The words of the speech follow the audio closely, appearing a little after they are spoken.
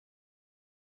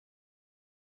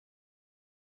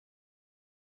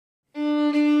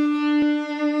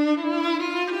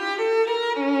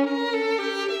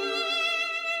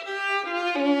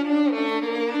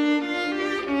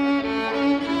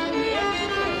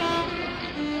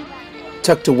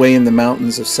Tucked away in the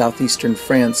mountains of southeastern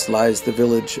France lies the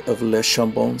village of Les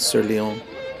Chambon-sur-Lignon.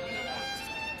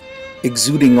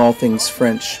 Exuding all things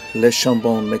French, Les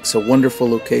Chambon makes a wonderful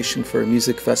location for a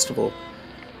music festival.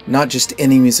 Not just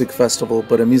any music festival,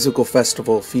 but a musical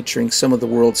festival featuring some of the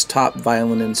world's top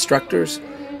violin instructors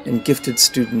and gifted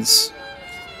students.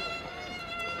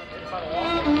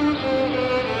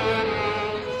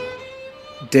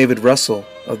 David Russell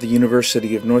of the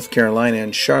University of North Carolina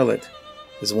in Charlotte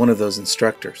is one of those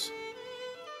instructors.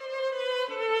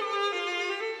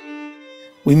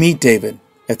 We meet David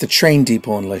at the train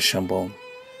depot in Les Chambon,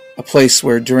 a place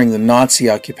where during the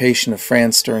Nazi occupation of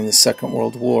France during the Second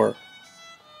World War,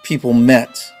 people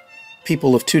met,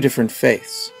 people of two different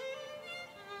faiths.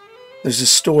 There's a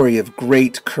story of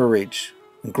great courage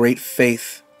and great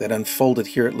faith that unfolded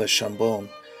here at Les Chambon,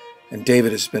 and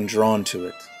David has been drawn to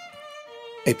it.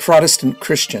 A Protestant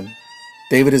Christian,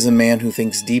 David is a man who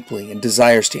thinks deeply and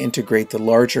desires to integrate the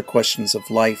larger questions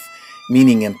of life,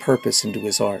 meaning, and purpose into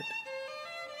his art.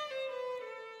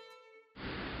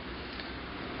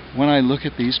 When I look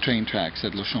at these train tracks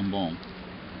at Le Chambon,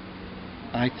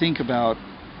 I think about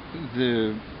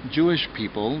the Jewish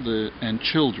people and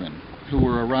children who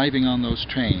were arriving on those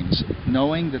trains,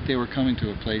 knowing that they were coming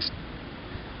to a place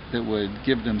that would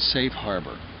give them safe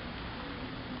harbor,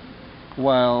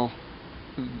 while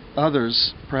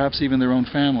others, perhaps even their own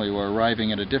family, were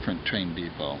arriving at a different train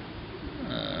depot,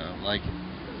 like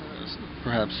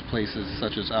perhaps places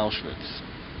such as Auschwitz.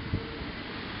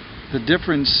 The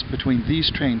difference between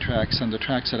these train tracks and the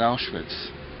tracks at Auschwitz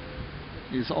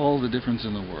is all the difference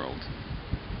in the world.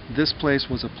 This place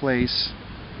was a place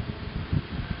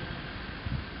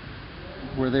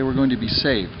where they were going to be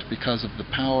saved because of the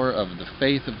power of the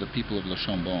faith of the people of Le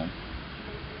Chambon.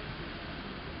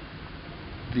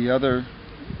 The other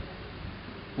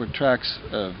were tracks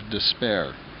of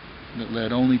despair that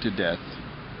led only to death.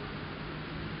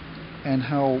 And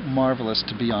how marvelous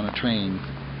to be on a train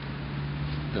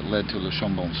that led to Le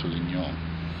Chambon-sur-Lignon.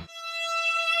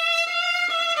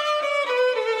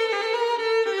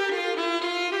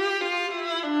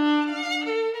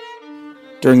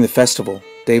 During the festival,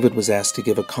 David was asked to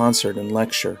give a concert and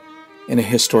lecture in a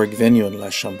historic venue in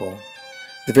Les Chambon,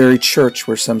 the very church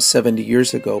where some 70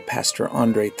 years ago Pastor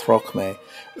André Trochme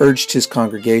urged his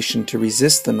congregation to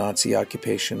resist the Nazi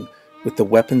occupation with the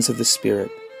weapons of the Spirit.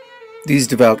 These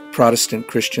devout Protestant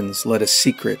Christians led a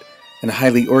secret and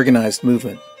highly organized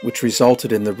movement which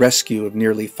resulted in the rescue of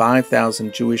nearly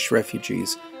 5,000 Jewish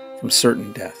refugees from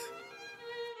certain death.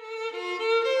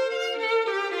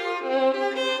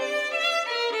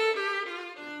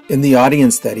 In the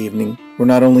audience that evening were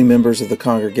not only members of the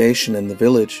congregation and the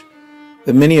village,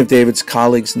 but many of David's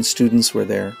colleagues and students were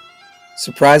there.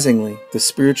 Surprisingly, the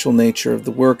spiritual nature of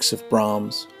the works of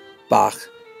Brahms, Bach,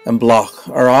 and Bloch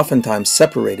are oftentimes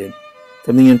separated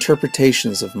from the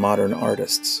interpretations of modern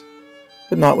artists,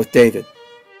 but not with David.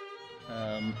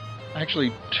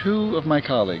 Actually, two of my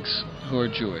colleagues who are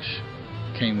Jewish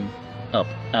came up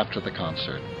after the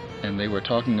concert, and they were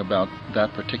talking about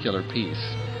that particular piece.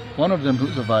 One of them,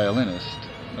 who's a violinist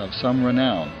of some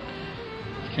renown,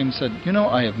 came and said, "You know,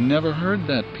 I have never heard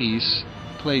that piece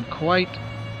played quite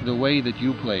the way that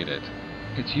you played it.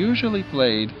 It's usually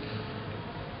played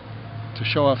to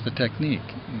show off the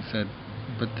technique." He said,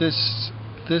 "But this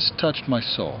touched my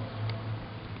soul,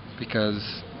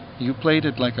 because you played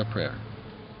it like a prayer."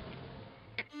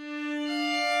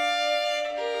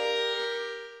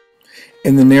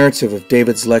 In the narrative of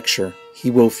David's lecture, he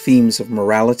wove themes of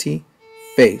morality,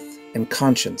 faith, and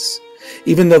conscience.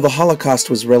 Even though the Holocaust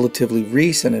was relatively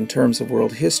recent in terms of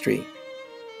world history,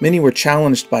 many were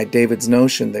challenged by David's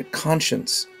notion that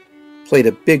conscience played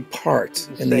a big part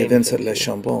in the events at Les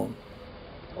Chambon.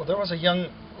 Well, there was a young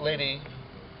lady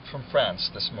from France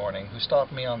this morning who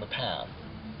stopped me on the path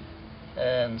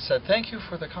and said, "Thank you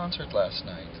for the concert last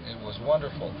night. It was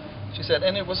wonderful." She said,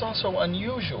 "And it was also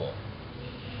unusual.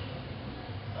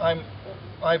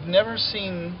 I've never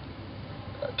seen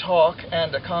a talk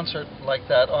and a concert like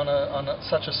that on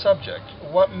such a subject.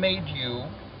 What made you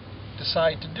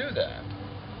decide to do that?"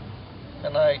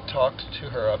 And I talked to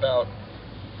her about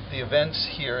the events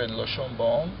here in Le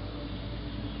Chambon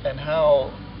and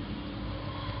how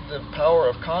the power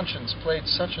of conscience played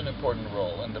such an important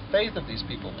role, and the faith of these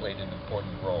people played an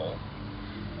important role.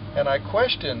 And I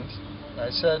questioned, I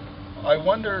said, "I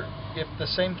wonder if the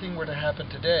same thing were to happen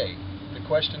today. The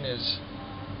question is,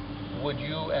 would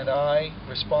you and I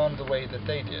respond the way that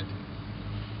they did?"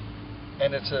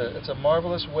 And it's a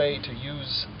marvelous way to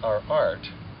use our art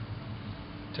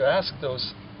to ask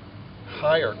those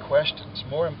higher questions,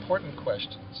 more important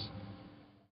questions.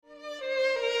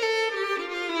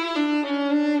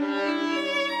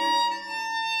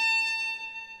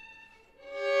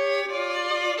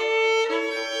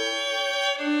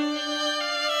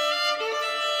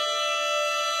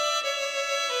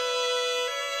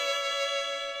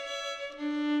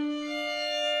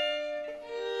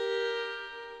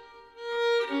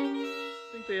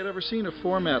 had ever seen a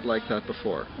format like that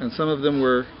before, and some of them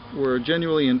were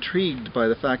genuinely intrigued by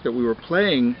the fact that we were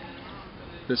playing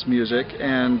this music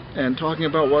and talking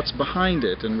about what's behind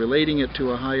it and relating it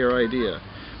to a higher idea.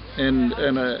 And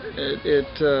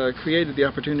it created the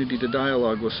opportunity to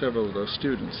dialogue with several of those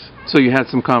students. So you had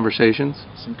some conversations?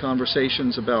 Some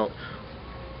conversations about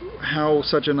how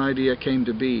such an idea came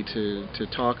to be, to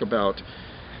talk about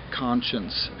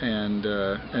conscience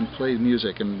and play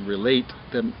music and relate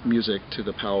the music to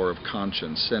the power of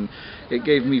conscience. And it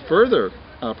gave me further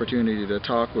opportunity to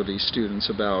talk with these students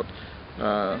about,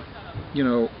 or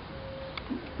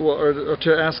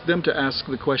to ask them to ask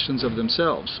the questions of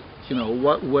themselves.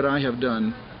 What would I have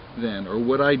done then, or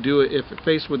would I do it if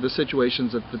faced with the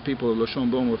situations that the people of Le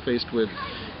Chambon were faced with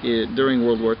during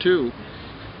World War II?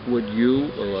 Would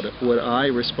you or would I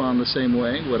respond the same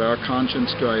way? Would our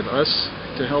conscience drive us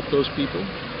to help those people?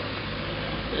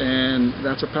 And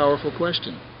that's a powerful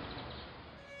question.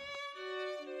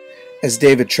 As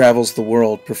David travels the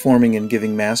world performing and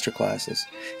giving masterclasses,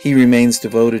 he remains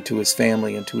devoted to his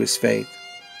family and to his faith.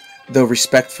 Though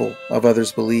respectful of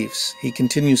others' beliefs, he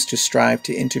continues to strive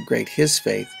to integrate his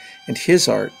faith and his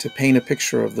art to paint a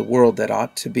picture of the world that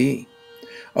ought to be,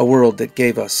 a world that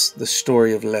gave us the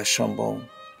story of Le Chambon.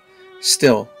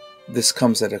 Still, this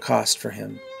comes at a cost for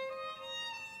him.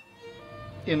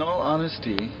 In all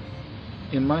honesty,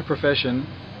 in my profession,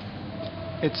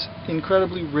 it's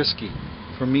incredibly risky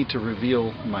for me to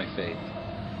reveal my faith,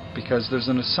 because there's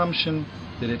an assumption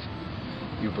that if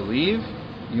you believe,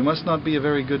 you must not be a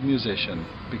very good musician,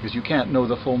 because you can't know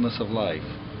the fullness of life.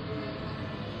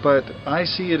 But I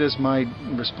see it as my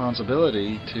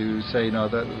responsibility to say, no,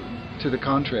 that to the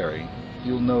contrary,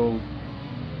 you'll know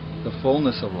the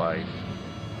fullness of life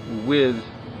with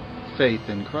faith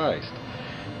in Christ.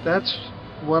 That's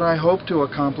what I hope to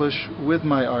accomplish with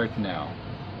my art now,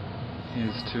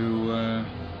 is to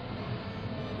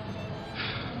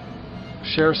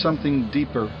share something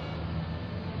deeper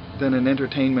than an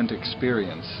entertainment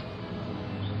experience.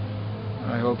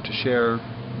 I hope to share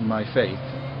my faith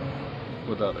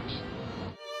with others.